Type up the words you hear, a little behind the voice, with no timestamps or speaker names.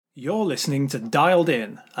You're listening to Dialed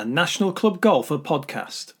In, a National Club Golfer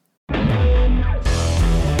podcast.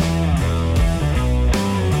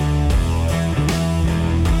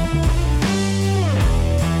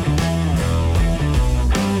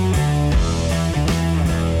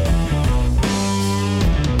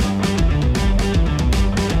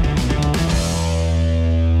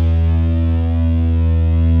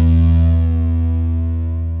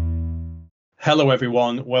 Hello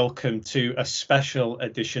everyone, welcome to a special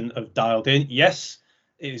edition of Dialed In. Yes,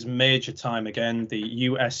 it is major time again, the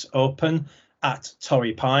US Open at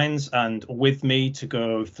Torrey Pines, and with me to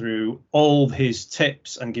go through all his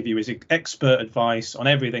tips and give you his expert advice on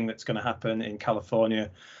everything that's going to happen in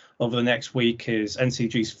California over the next week is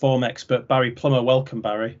NCG's form expert, Barry Plummer. Welcome,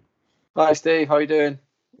 Barry. Hi Steve, how are you doing?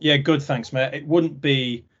 Yeah, good, thanks, mate. It wouldn't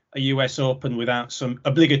be a US Open without some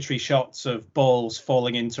obligatory shots of balls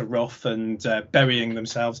falling into rough and burying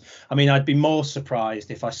themselves. I mean, I'd be more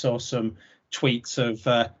surprised if I saw some tweets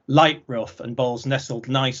of light rough and balls nestled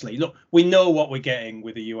nicely. Look, we know what we're getting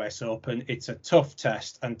with the US Open. It's a tough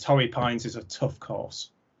test, and Torrey Pines is a tough course.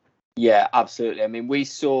 Yeah, absolutely. I mean, we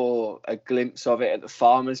saw a glimpse of it at the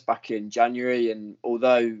Farmers back in January, and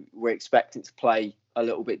although we're expecting to play a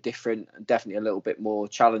little bit different and definitely a little bit more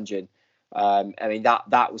challenging, I mean,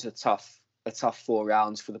 that was a tough 4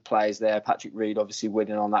 rounds for the players there. Patrick Reed obviously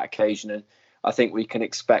winning on that occasion, and I think we can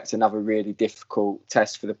expect another really difficult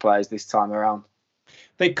test for the players this time around.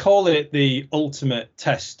 They call it the ultimate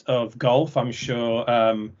test of golf. I'm sure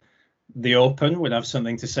the Open would have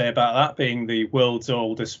something to say about that, being the world's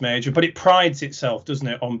oldest major, but it prides itself, doesn't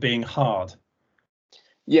it, on being hard.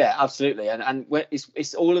 Yeah, absolutely. And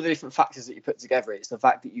it's all of the different factors that you put together. It's the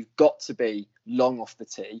fact that you've got to be long off the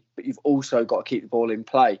tee, but you've also got to keep the ball in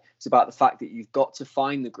play. It's about the fact that you've got to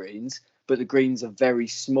find the greens, but the greens are very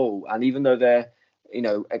small. And even though they're,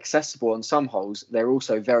 accessible on some holes, they're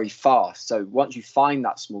also very fast. So once you find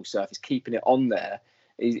that small surface, keeping it on there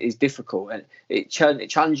is difficult. And it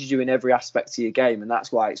challenges you in every aspect of your game. And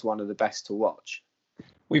that's why it's one of the best to watch.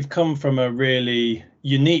 We've come from a really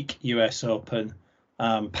unique US Open,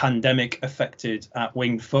 pandemic affected at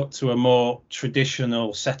Winged Foot, to a more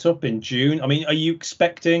traditional setup in June. I mean, are you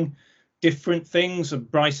expecting different things?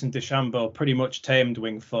 Bryson DeChambeau pretty much tamed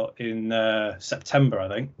Winged Foot in September, I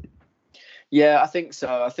think. Yeah, I think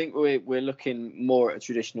so. I think we're looking more at a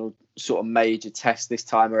traditional sort of major test this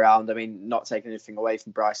time around. I mean, not taking anything away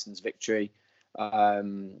from Bryson's victory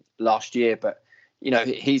last year, but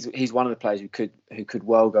he's one of the players who could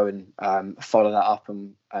well go and follow that up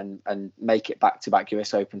and make it back-to-back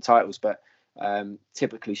US Open titles, but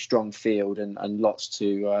typically strong field and lots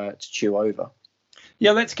to chew over.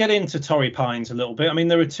 Yeah, let's get into Torrey Pines a little bit. I mean,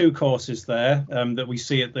 there are two courses there that we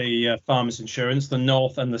see at the Farmers Insurance, the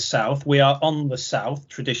North and the South. We are on the South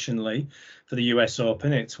traditionally for the US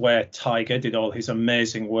Open. It's where Tiger did all his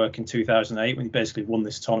amazing work in 2008 when he basically won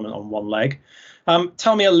this tournament on one leg.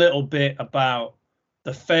 Tell me a little bit about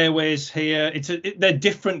the fairways here. They're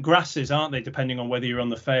different grasses, aren't they, depending on whether you're on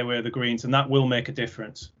the fairway or the greens, and that will make a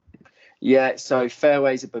difference. Yeah, so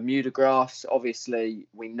fairways are Bermuda grass. Obviously,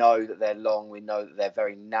 we know that they're long. We know that they're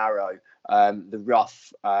very narrow. The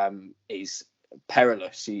rough is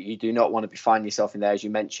perilous. You do not want to be finding yourself in there, as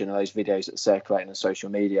you mentioned, those videos that are circulating on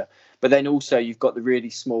social media. But then also you've got the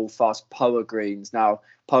really small, fast POA greens. Now,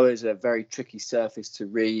 POA is a very tricky surface to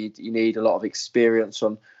read. You need a lot of experience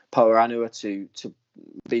on POA Anua to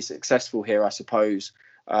be successful here, I suppose.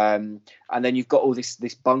 And then you've got all this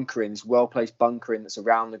bunkering, this well-placed bunkering that's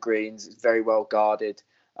around the greens. It's very well guarded.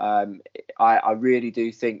 I really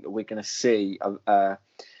do think that we're going to see a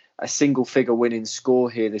single-figure winning score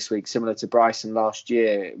here this week, similar to Bryson last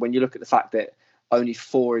year. When you look at the fact that only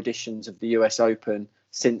 4 editions of the US Open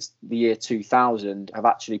since the year 2000 have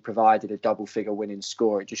actually provided a double-figure winning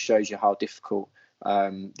score, it just shows you how difficult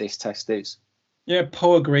this test is. Yeah,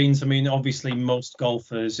 POA greens. I mean, obviously, most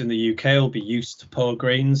golfers in the UK will be used to POA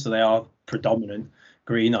greens. So they are predominant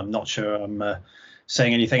green. I'm not sure I'm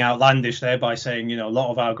saying anything outlandish there by saying, a lot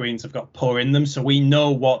of our greens have got POA in them. So we know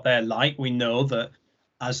what they're like. We know that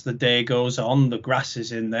as the day goes on, the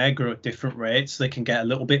grasses in there grow at different rates. They can get a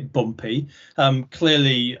little bit bumpy.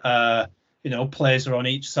 Clearly, players are on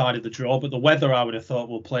each side of the draw, but the weather, I would have thought,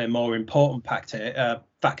 will play a more important fact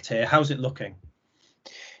here. How's it looking?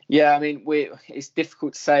 Yeah, I mean, it's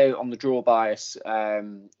difficult to say on the draw bias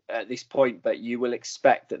at this point, but you will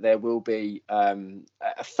expect that there will be a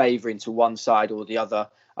favouring to one side or the other.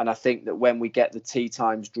 And I think that when we get the tee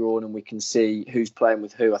times drawn and we can see who's playing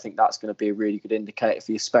with who, I think that's going to be a really good indicator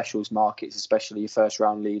for your specials markets, especially your first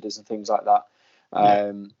round leaders and things like that.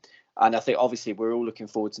 Yeah. And I think obviously we're all looking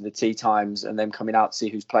forward to the tee times and them coming out to see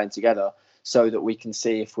who's playing together. so that we can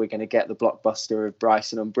see if we're going to get the blockbuster of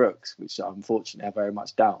Bryson and Brooks, which unfortunately I very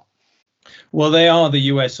much doubt. Well, they are the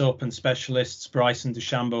US Open specialists. Bryson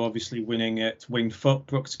DeChambeau obviously winning at Winged Foot.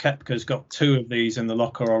 Brooks Koepka's got 2 of these in the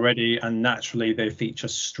locker already, and naturally they feature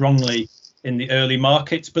strongly in the early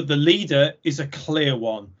markets. But the leader is a clear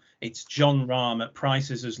one. It's Jon Rahm at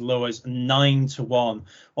prices as low as 9-1.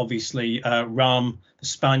 Obviously, Rahm, the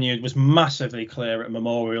Spaniard, was massively clear at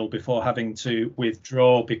Memorial before having to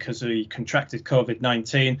withdraw because he contracted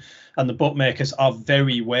COVID-19. And the bookmakers are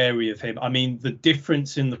very wary of him. I mean, the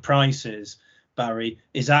difference in the prices, Barry,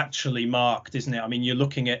 is actually marked, isn't it? I mean, you're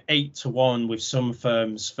looking at 8-1 with some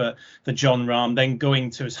firms for Jon Rahm, then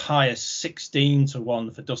going to as high as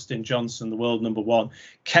 16-1 for Dustin Johnson, the world number 1.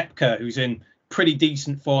 Koepka, who's in pretty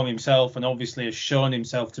decent form himself and obviously has shown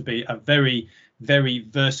himself to be a very, very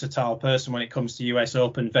versatile person when it comes to US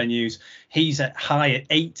Open venues. He's at high at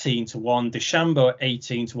 18-1, DeChambeau at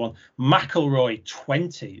 18-1, McIlroy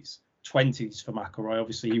 20s for McIlroy.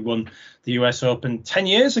 Obviously, he won the US Open 10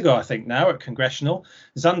 years ago, I think, now at Congressional.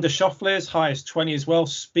 Xander Schauffele as high as 20 as well.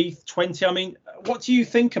 Spieth 20. I mean, what do you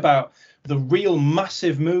think about the real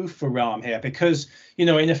massive move for Rahm here? Because, you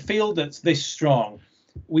know, in a field that's this strong,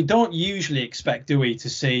 we don't usually expect, do we, to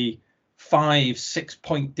see 5-6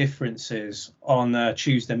 point differences on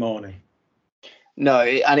Tuesday morning. No,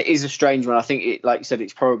 and it is a strange one. I think it, like you said,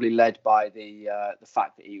 it's probably led by the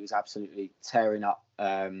fact that he was absolutely tearing up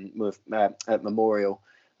at Memorial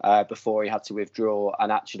before he had to withdraw.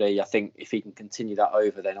 And actually, I think if he can continue that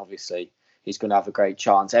over, then obviously he's going to have a great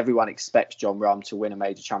chance. Everyone expects Jon Rahm to win a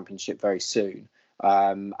major championship very soon,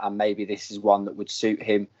 and maybe this is one that would suit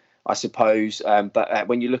him, I suppose. But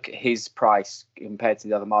when you look at his price compared to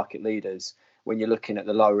the other market leaders, when you're looking at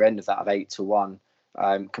the lower end of that of 8-1,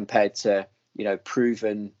 compared to, you know,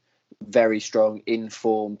 proven, very strong,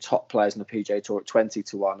 informed top players in the PGA Tour at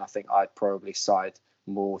 20-1, I think I'd probably side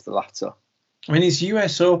more with the latter. I mean, his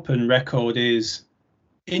US Open record is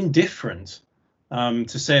indifferent, to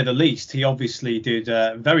say the least. He obviously did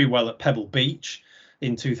very well at Pebble Beach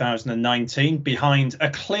in 2019, behind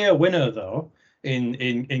a clear winner, though,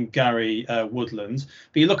 in Gary Woodland.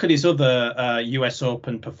 But you look at his other US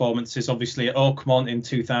Open performances, obviously at Oakmont in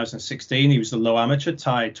 2016, he was the low amateur,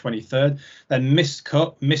 tied 23rd, then missed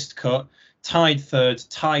cut, tied 3rd,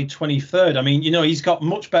 tied 23rd. I mean, you know, he's got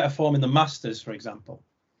much better form in the Masters, for example.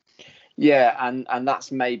 Yeah, and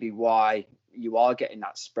that's maybe why you are getting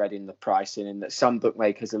that spread in the pricing, and that some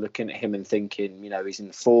bookmakers are looking at him and thinking, you know, he's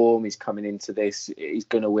in form, he's coming into this, he's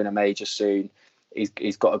going to win a major soon.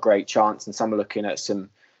 He's got a great chance, and some are looking at some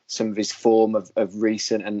of his form of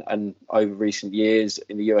recent and over recent years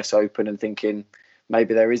in the US Open and thinking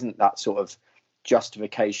maybe there isn't that sort of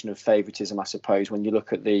justification of favouritism, I suppose, when you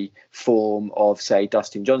look at the form of, say,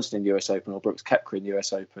 Dustin Johnson in the US Open, or Brooks Koepka in the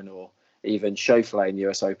US Open, or even Schauffele in the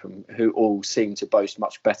US Open, who all seem to boast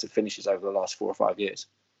much better finishes over the last 4 or 5 years.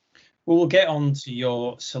 Well, we'll get on to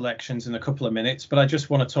your selections in a couple of minutes, but I just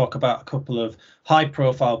want to talk about a couple of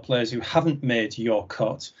high-profile players who haven't made your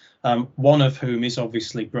cut, one of whom is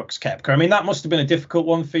obviously Brooks Koepka. I mean, that must have been a difficult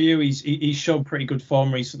one for you. He's shown pretty good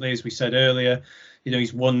form recently, as we said earlier. You know,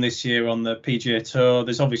 he's won this year on the PGA Tour.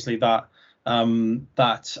 There's obviously that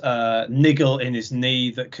niggle in his knee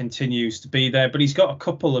that continues to be there, but he's got a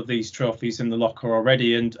couple of these trophies in the locker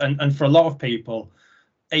already, and for a lot of people,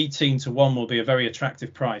 18-1 will be a very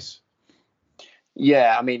attractive price.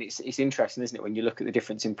 Yeah, I mean, it's interesting, isn't it, when you look at the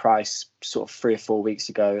difference in price sort of 3 or 4 weeks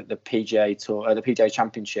ago at the PGA Tour, the PGA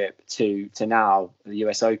Championship to now the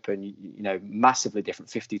US Open, you know, massively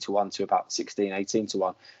different, 50-1 to about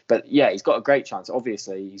 18-1. But yeah, he's got a great chance.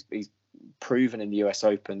 Obviously, he's proven in the US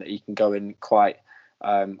Open that he can go and quite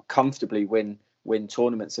comfortably win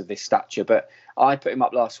tournaments of this stature. But I put him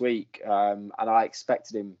up last week, and I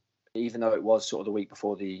expected him, even though it was sort of the week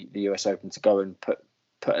before the US Open, to go and put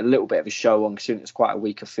a little bit of a show on, considering it's quite a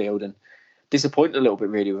weaker field, and disappointed a little bit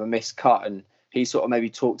really with a missed cut. And he sort of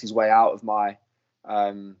maybe talked his way out of my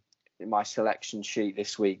my selection sheet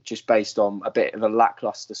this week, just based on a bit of a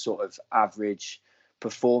lackluster sort of average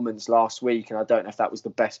performance last week. And I don't know if that was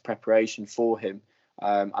the best preparation for him.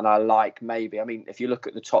 And I like, maybe, I mean, if you look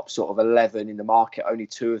at the top sort of 11 in the market, only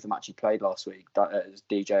 2 of them actually played last week,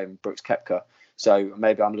 DJ and Brooks Koepka. So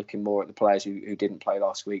maybe I'm looking more at the players who didn't play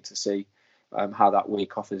last week to see how that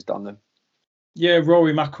week off has done them. Yeah,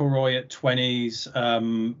 Rory McIlroy at 20s.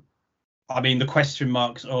 I mean, the question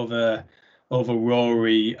marks over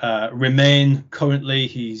Rory remain. Currently,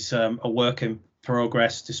 he's a work in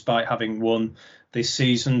progress despite having won this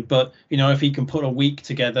season. But, you know, if he can put a week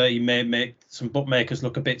together, he may make some bookmakers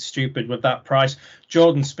look a bit stupid with that price.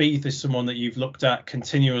 Jordan Spieth is someone that you've looked at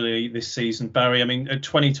continually this season, Barry. I mean, at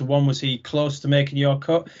 20-1, was he close to making your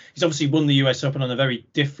cut? He's obviously won the US Open on a very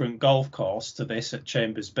different golf course to this at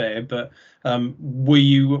Chambers Bay, but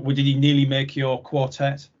did he nearly make your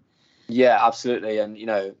quartet? Yeah, absolutely. And, you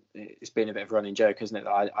know, it's been a bit of a running joke, isn't it?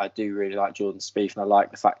 That I do really like Jordan Spieth, and I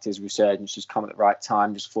like the fact his resurgence just come at the right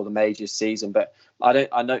time just before the majors season. But I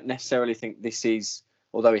don't necessarily think this is,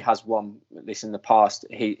 although he has won this in the past,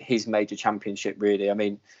 his major championship, really. I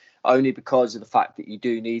mean, only because of the fact that you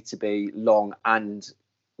do need to be long and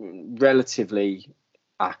relatively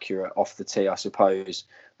accurate off the tee, I suppose,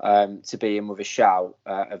 to be in with a shout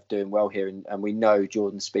of doing well here. And we know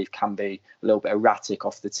Jordan Spieth can be a little bit erratic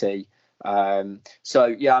off the tee. So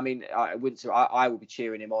yeah, I mean, I will be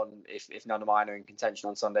cheering him on if none of mine are in contention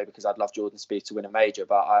on Sunday, because I'd love Jordan Spieth to win a major,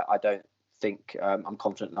 but I don't think I'm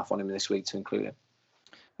confident enough on him this week to include him.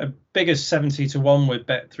 A bigger 70-1 with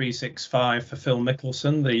Bet365 for Phil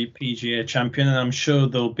Mickelson, the PGA champion, and I'm sure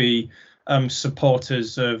there'll be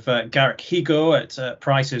supporters of Garrick Higo at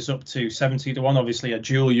prices up to 70-1. Obviously, a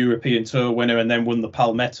dual European Tour winner, and then won the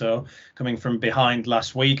Palmetto, coming from behind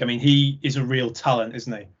last week. I mean, he is a real talent,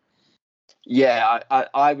 isn't he? Yeah,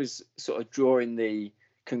 I was sort of drawing the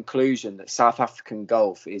conclusion that South African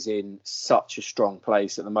golf is in such a strong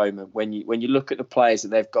place at the moment. When you look at the players that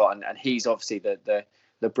they've got, and he's obviously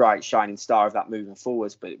the bright shining star of that moving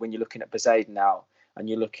forwards. But when you're looking at Bezaden now, and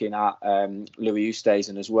you're looking at Louis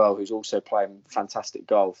Oosthuizen as well, who's also playing fantastic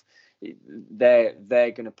golf, they're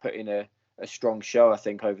going to put in a strong show, I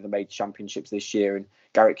think, over the major championships this year. And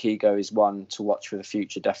Garrick Higo is one to watch for the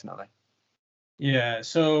future, definitely. Yeah,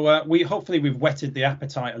 so we've whetted the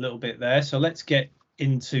appetite a little bit there. So let's get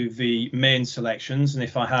into the main selections. And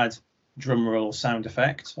if I had drum roll sound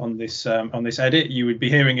effect on this edit, you would be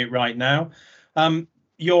hearing it right now.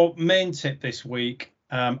 Your main tip this week,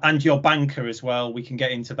 and your banker as well, we can get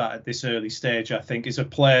into that at this early stage, I think, is a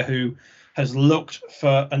player who has looked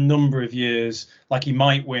for a number of years like he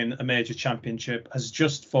might win a major championship, has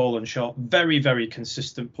just fallen short. Very, very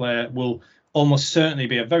consistent player, will almost certainly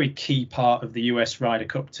be a very key part of the US Ryder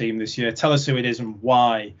Cup team this year. Tell us who it is and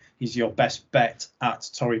why he's your best bet at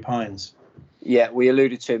Torrey Pines. Yeah, we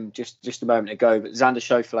alluded to him just a moment ago, but Xander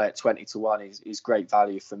Schauffele at 20-1 is great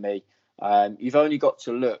value for me. You've only got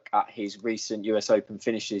to look at his recent US Open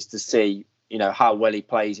finishes to see, you know, how well he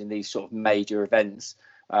plays in these sort of major events.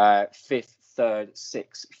 5th, 3rd,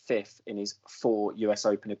 6th, 5th in his 4 US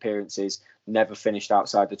Open appearances, never finished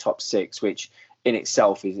outside the top 6, which in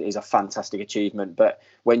itself is a fantastic achievement. But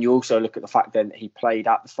when you also look at the fact then that he played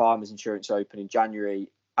at the Farmers Insurance Open in January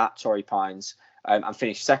at Torrey Pines and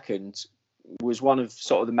finished second, was one of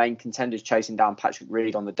sort of the main contenders chasing down Patrick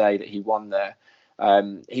Reed on the day that he won there.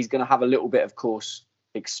 He's going to have a little bit of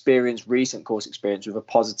recent course experience with a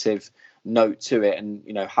positive note to it. And,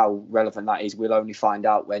 you know, how relevant that is, we'll only find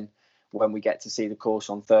out when we get to see the course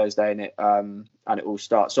on Thursday and it all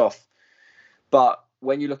starts off. But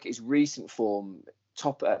when you look at his recent form,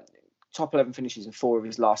 top 11 finishes in 4 of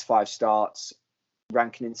his last 5 starts,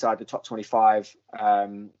 ranking inside the top 25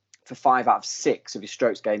 for 5 out of 6 of his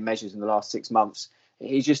strokes gained measures in the last 6 months.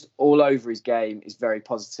 He's just all over his game. He's very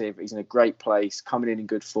positive. He's in a great place, coming in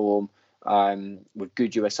good form, with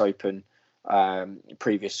good US Open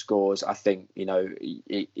previous scores. I think, you know,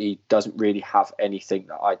 he doesn't really have anything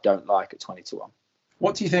that I don't like at 20-1.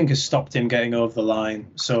 What do you think has stopped him getting over the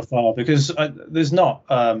line so far? Because there's not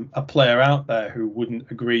a player out there who wouldn't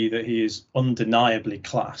agree that he is undeniably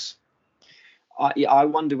class. I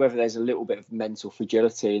wonder whether there's a little bit of mental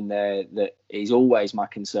fragility in there that is always my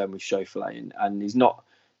concern with Schauffele, and he's not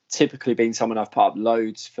typically been someone I've put up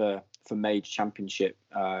loads for major championship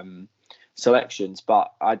selections,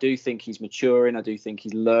 but I do think he's maturing. I do think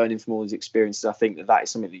he's learning from all his experiences. I think that is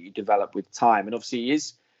something that you develop with time, and obviously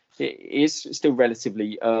he is still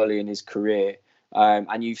relatively early in his career,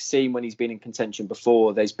 and you've seen when he's been in contention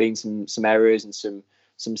before, there's been some errors and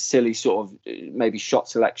some silly sort of maybe shot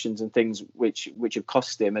selections and things which have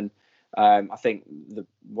cost him. And I think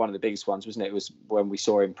one of the biggest ones, wasn't it? It was when we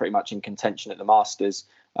saw him pretty much in contention at the Masters,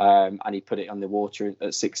 and he put it on the water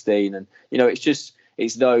at 16. And, you know,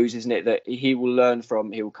 it's those, isn't it, that he will learn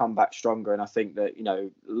from, he will come back stronger. And I think that, you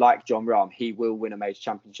know, like Jon Rahm, he will win a major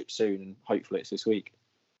championship soon, and hopefully it's this week.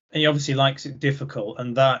 He obviously likes it difficult,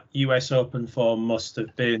 and that US Open form must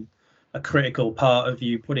have been a critical part of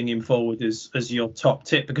you putting him forward as your top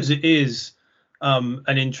tip, because it is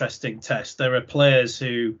an interesting test. There are players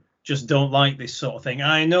who just don't like this sort of thing.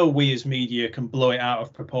 I know we as media can blow it out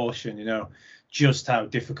of proportion, you know, just how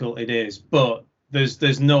difficult it is. But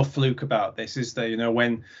There's no fluke about this, is there? You know,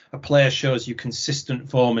 when a player shows you consistent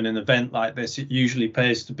form in an event like this, it usually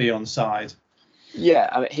pays to be on side. Yeah,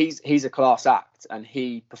 I mean, he's a class act, and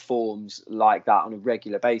he performs like that on a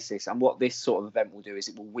regular basis. And what this sort of event will do is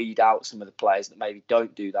it will weed out some of the players that maybe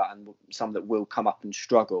don't do that, and some that will come up and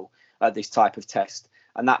struggle at this type of test.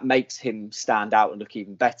 And that makes him stand out and look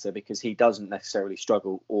even better, because he doesn't necessarily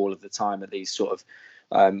struggle all of the time at these sort of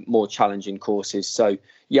more challenging courses. So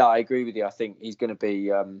yeah, I agree with you. I think he's going to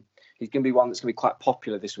be one that's going to be quite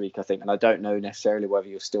popular this week, I think. And I don't know necessarily whether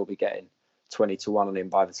you'll still be getting 20-1 on him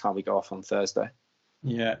by the time we go off on Thursday.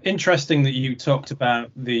 Yeah, interesting that you talked about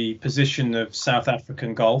the position of South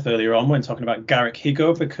African golf earlier on when talking about Garrick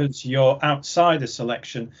Higo, because your outsider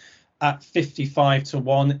selection at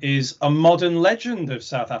 55-1 is a modern legend of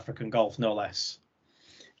South African golf, no less.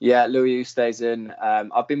 Yeah, Louis Oosthuizen.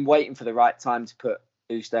 I've been waiting for the right time to put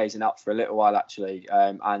Oosthuizen up for a little while, actually.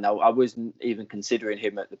 And I wasn't even considering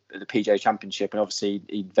him at the PGA Championship. And obviously,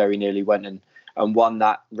 he very nearly went and won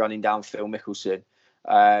that, running down Phil Mickelson.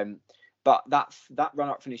 But that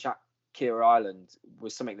run-up finish at Carroll Island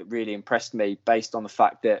was something that really impressed me, based on the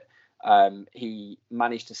fact that he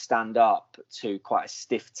managed to stand up to quite a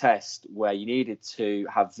stiff test where you needed to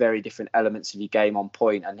have very different elements of your game on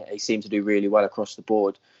point, and he seemed to do really well across the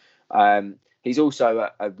board. He's also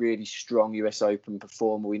a really strong US Open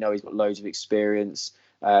performer. We know he's got loads of experience.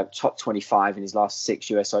 Top 25 in his last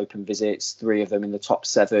 6 US Open visits, 3 of them in the top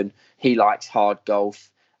 7. He likes hard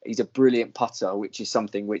golf. He's a brilliant putter, which is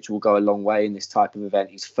something which will go a long way in this type of event.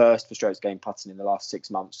 He's first for strokes gained putting in the last 6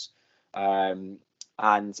 months. And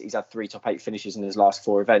he's had 3 top 8 finishes in his last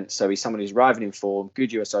 4 events. So he's someone who's arriving in form,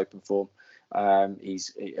 good US Open form.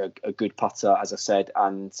 He's a good putter, as I said.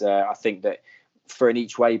 And I think that for an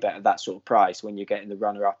each way bet at that sort of price, when you're getting the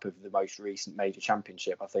runner-up of the most recent major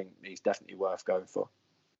championship, I think he's definitely worth going for.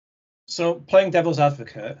 So playing devil's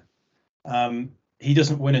advocate, he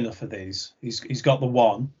doesn't win enough of these. He's got the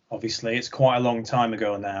one, obviously. It's quite a long time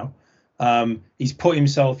ago now. He's put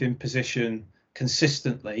himself in position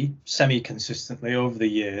consistently, semi-consistently over the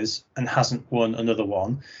years, and hasn't won another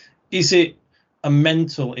one. Is it a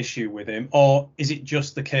mental issue with him, or is it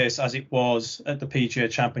just the case, as it was at the PGA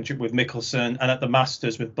Championship with Mickelson and at the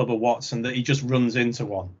Masters with Bubba Watson, that he just runs into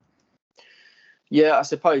one? Yeah, I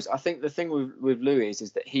suppose. I think the thing with Louis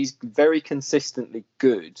is that he's very consistently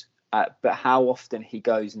good, but how often he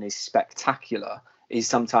goes and is spectacular is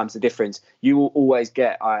sometimes the difference. You will always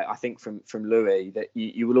get, I think, from Louis, that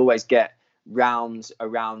you will always get rounds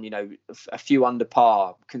around, a few under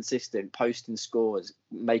par, consistent, posting scores,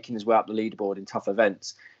 making his way up the leaderboard in tough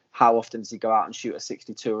events. How often does he go out and shoot a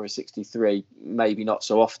 62 or a 63? Maybe not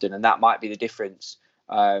so often, and that might be the difference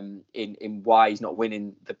in why he's not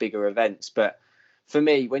winning the bigger events. But for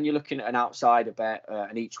me, when you're looking at an outsider bet,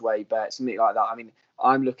 an each way bet, something like that, I mean,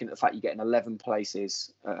 I'm looking at the fact you're getting 11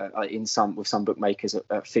 places with some bookmakers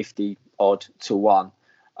at 50 odd to 1.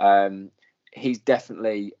 He's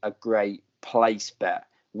definitely a great place bet.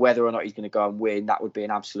 Whether or not he's going to go and win, that would be an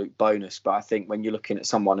absolute bonus. But I think when you're looking at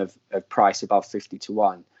someone of price above 50 to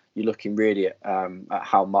 1, you're looking really at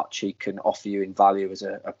how much he can offer you in value as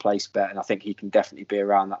a place bet. And I think he can definitely be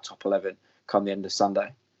around that top 11 come the end of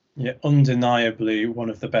Sunday. Yeah, undeniably one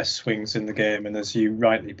of the best swings in the game. And as you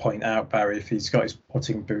rightly point out, Barry, if he's got his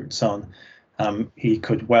putting boots on, he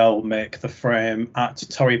could well make the frame at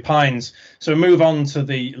Torrey Pines. So move on to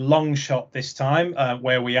the long shot this time,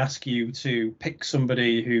 where we ask you to pick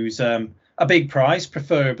somebody who's a big price,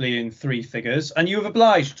 preferably in 3 figures, and you have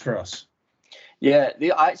obliged for us. Yeah,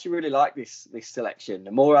 I actually really like this selection.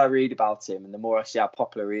 The more I read about him and the more I see how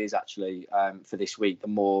popular he is actually for this week, the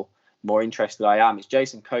more interested I am. It's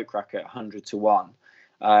Jason Kokrak at 100 to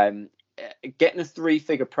 1. Getting a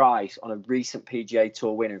 3-figure price on a recent PGA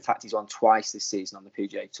Tour winner, in fact, he's won twice this season on the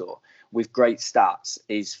PGA Tour, with great stats,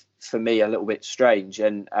 is for me a little bit strange.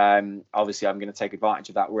 And obviously, I'm going to take advantage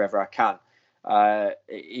of that wherever I can.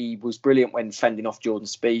 He was brilliant when fending off Jordan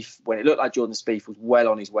Spieth, when it looked like Jordan Spieth was well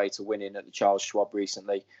on his way to winning at the Charles Schwab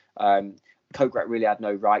recently. Kokrak really had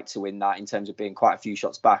no right to win that, in terms of being quite a few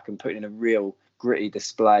shots back and putting in a real gritty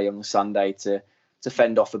display on the Sunday to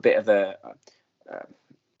fend off a bit of a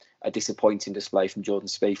disappointing display from Jordan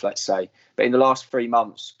Spieth, let's say. But in the last 3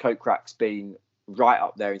 months, Kokrak's been right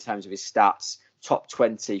up there in terms of his stats. Top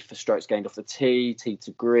 20 for strokes gained off the tee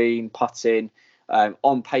to green, putting.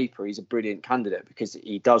 On paper, he's a brilliant candidate because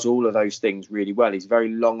he does all of those things really well. He's very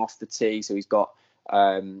long off the tee, so he's got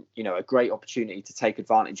a great opportunity to take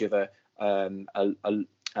advantage of a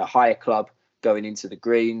higher club going into the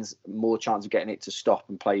greens, more chance of getting it to stop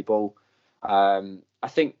and play ball. I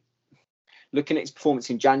think looking at his performance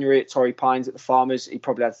in January at Torrey Pines at the Farmers, he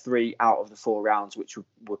probably had 3 out of the 4 rounds, which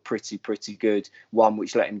were pretty good. One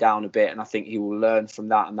which let him down a bit, and I think he will learn from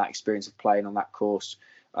that and that experience of playing on that course.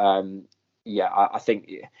 I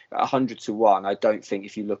think 100 to 1. I don't think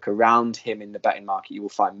if you look around him in the betting market, you will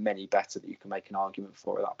find many better that you can make an argument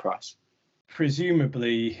for at that price.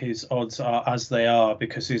 Presumably his odds are as they are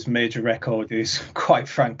because his major record is quite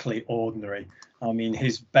frankly ordinary. I mean,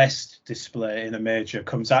 his best display in a major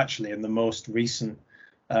comes actually in the most recent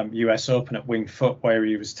US Open at Winged Foot, where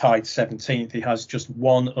he was tied 17th. He has just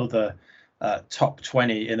one other top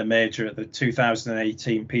 20 in a major at the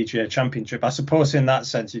 2018 PGA Championship. I suppose in that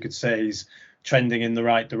sense you could say he's trending in the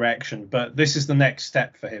right direction, but this is the next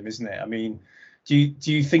step for him, isn't it? I mean, do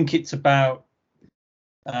you think it's about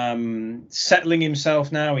settling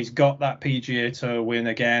himself now? He's got that PGA Tour win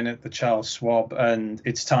again at the Charles Schwab, and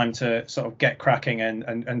it's time to sort of get cracking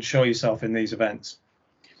and show yourself in these events.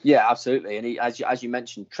 Yeah, absolutely. And he, as you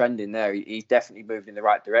mentioned, trending there, he's definitely moved in the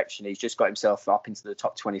right direction. He's just got himself up into the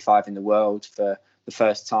top 25 in the world for the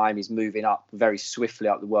first time. He's moving up very swiftly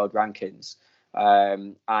up the world rankings.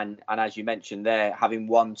 And as you mentioned there, having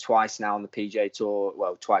won twice now on the PGA Tour,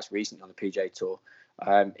 well, twice recently on the PGA Tour,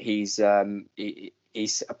 he's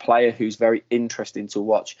a player who's very interesting to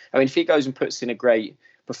watch. I mean, if he goes and puts in a great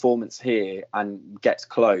performance here and gets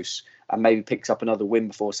close and maybe picks up another win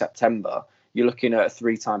before September, you're looking at a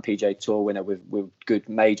 3-time PGA Tour winner with good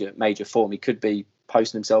major form. He could be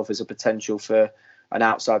posting himself as a potential for an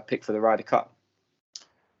outside pick for the Ryder Cup.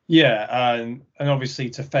 Yeah, and obviously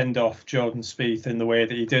to fend off Jordan Spieth in the way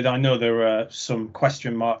that he did. I know there are some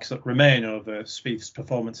question marks that remain over Spieth's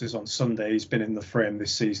performances on Sunday. He's been in the frame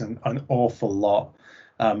this season an awful lot,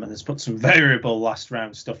 and has put some variable last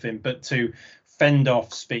round stuff in. But to fend off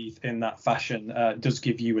Spieth in that fashion does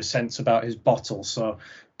give you a sense about his bottle. So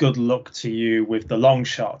good luck to you with the long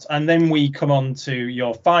shot. And then we come on to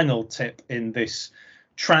your final tip in this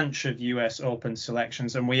tranche of US Open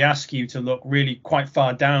selections, and we ask you to look really quite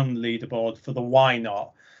far down the leaderboard for the why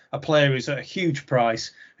not, a player who's at a huge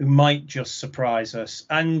price who might just surprise us.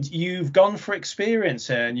 And you've gone for experience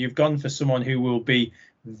here, and you've gone for someone who will be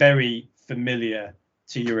very familiar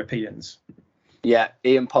to Europeans. Yeah,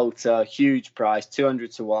 Ian Poulter, huge price,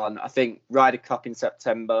 200 to 1. I think Ryder Cup in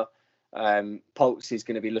September, Poulter is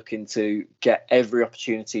going to be looking to get every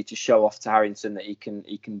opportunity to show off to Harrington that he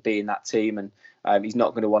can be in that team, and he's not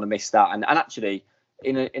going to want to miss that. And actually,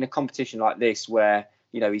 in a competition like this, where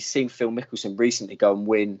he's seen Phil Mickelson recently go and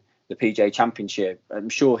win the PGA Championship, I'm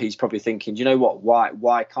sure he's probably thinking, do you know what?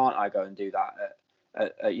 Why can't I go and do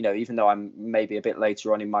that? Even though I'm maybe a bit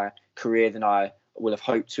later on in my career than I would have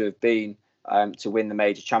hoped to have been. To win the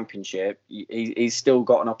major championship, he's still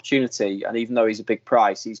got an opportunity, and even though he's a big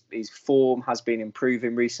price, his form has been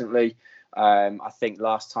improving recently. I think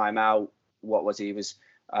last time out, he was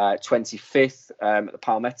 25th at the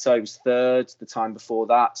Palmetto. He was 3rd the time before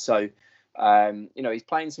that. So he's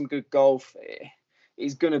playing some good golf.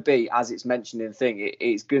 He's going to be, as it's mentioned in the thing,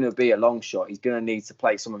 it's going to be a long shot. He's going to need to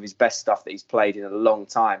play some of his best stuff that he's played in a long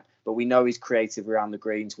time. But we know he's creative around the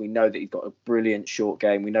greens. We know that he's got a brilliant short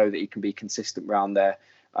game. We know that he can be consistent around there.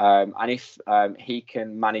 And if he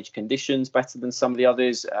can manage conditions better than some of the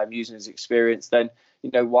others using his experience, then,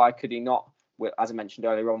 why could he not, as I mentioned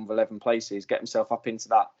earlier on, with 11 places, get himself up into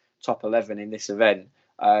that top 11 in this event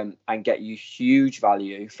and get you huge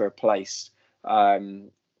value for a place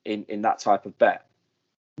in that type of bet.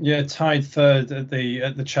 Yeah, tied 3rd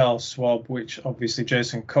at the Charles Schwab, which obviously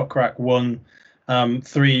Jason Kokrak won.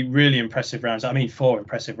 3 really impressive rounds. I mean, 4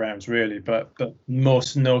 impressive rounds, really, but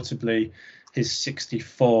most notably his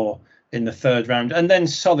 64 in the 3rd round, and then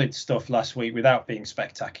solid stuff last week without being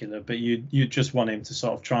spectacular. But you just want him to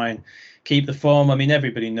sort of try and keep the form. I mean,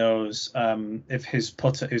 everybody knows if his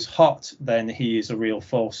putter is hot, then he is a real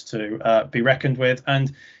force to be reckoned with,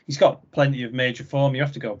 and he's got plenty of major form. You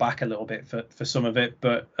have to go back a little bit for some of it,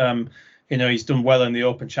 but he's done well in the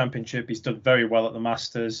Open Championship. He's done very well at the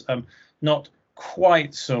Masters. Not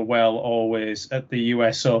quite so well always at the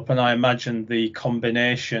US Open. I imagine the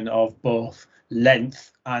combination of both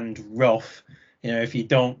length and rough, if you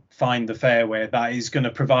don't find the fairway, that is going to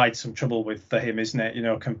provide some trouble for him, isn't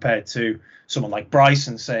it? Compared to someone like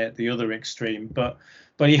Bryson, say, at the other extreme. But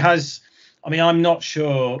he has, I mean, I'm not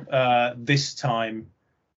sure this time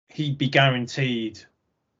he'd be guaranteed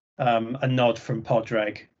a nod from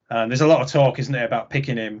Podreg. There's a lot of talk, isn't there, about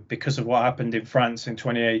picking him because of what happened in France in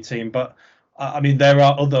 2018. But I mean, there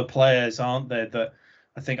are other players, aren't there, that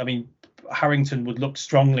I think, Harrington would look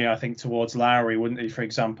strongly, I think, towards Lowry, wouldn't he, for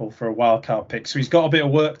example, for a wildcard pick. So he's got a bit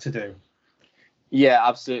of work to do. Yeah,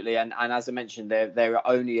 absolutely. And as I mentioned, there are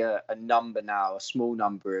only a number now, a small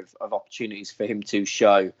number of opportunities for him to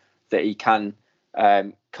show that he can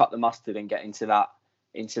cut the mustard and get into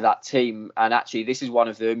that team. And actually, this is one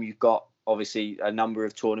of them. You've got obviously a number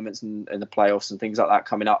of tournaments and the playoffs and things like that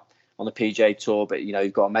coming up on the PGA Tour, but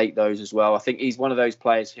you've got to make those as well. I think he's one of those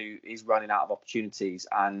players who is running out of opportunities,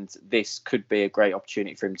 and this could be a great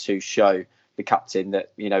opportunity for him to show the captain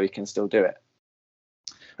that he can still do it.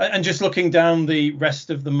 And just looking down the rest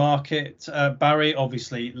of the market, Barry,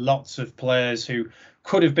 obviously lots of players who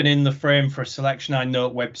could have been in the frame for a selection. I know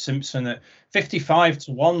Webb Simpson at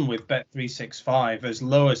 55-1 with Bet365, as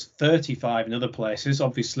low as 35 in other places.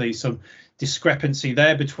 Obviously some discrepancy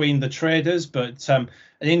there between the traders, but an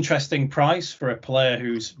interesting price for a player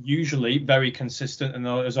who's usually very consistent and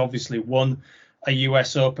has obviously won a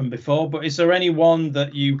US Open before. But is there anyone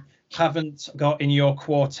that you haven't got in your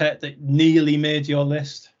quartet that nearly made your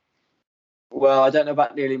list? Well, I don't know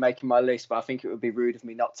about nearly making my list, but I think it would be rude of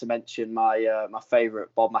me not to mention my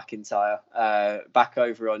favourite, Bob McIntyre, back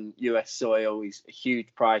over on US soil. He's a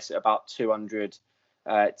huge price at about 200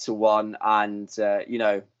 to 1, and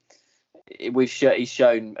he's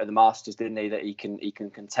shown at the Masters, didn't he, that he can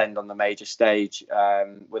contend on the major stage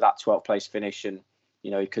with that 12th place finish, and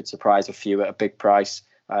he could surprise a few at a big price.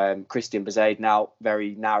 Christian Bezaid now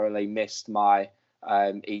very narrowly missed my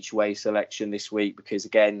each way selection this week because,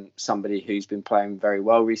 again, somebody who's been playing very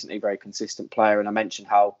well recently, very consistent player. And I mentioned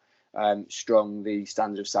how strong the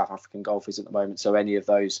standard of South African golf is at the moment. So any of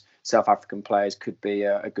those South African players could be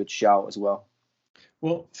a good shout as well.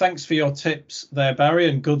 Well, thanks for your tips there, Barry,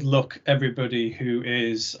 and good luck everybody who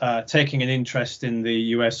is taking an interest in the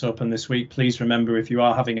US Open this week. Please remember, if you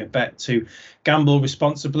are having a bet, to gamble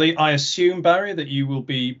responsibly. I assume, Barry, that you will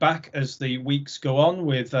be back as the weeks go on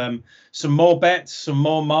with some more bets, some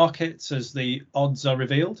more markets as the odds are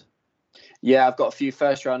revealed. Yeah, I've got a few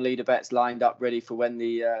first round leader bets lined up ready for when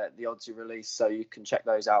the odds are released. So you can check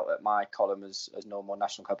those out at my column as normal,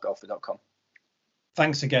 nationalclubgolfer.com.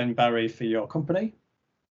 Thanks again, Barry, for your company.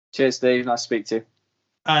 Cheers, Steve. Nice to speak to you.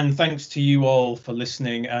 And thanks to you all for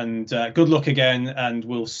listening, and good luck again. And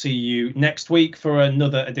we'll see you next week for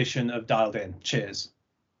another edition of Dialed In. Cheers.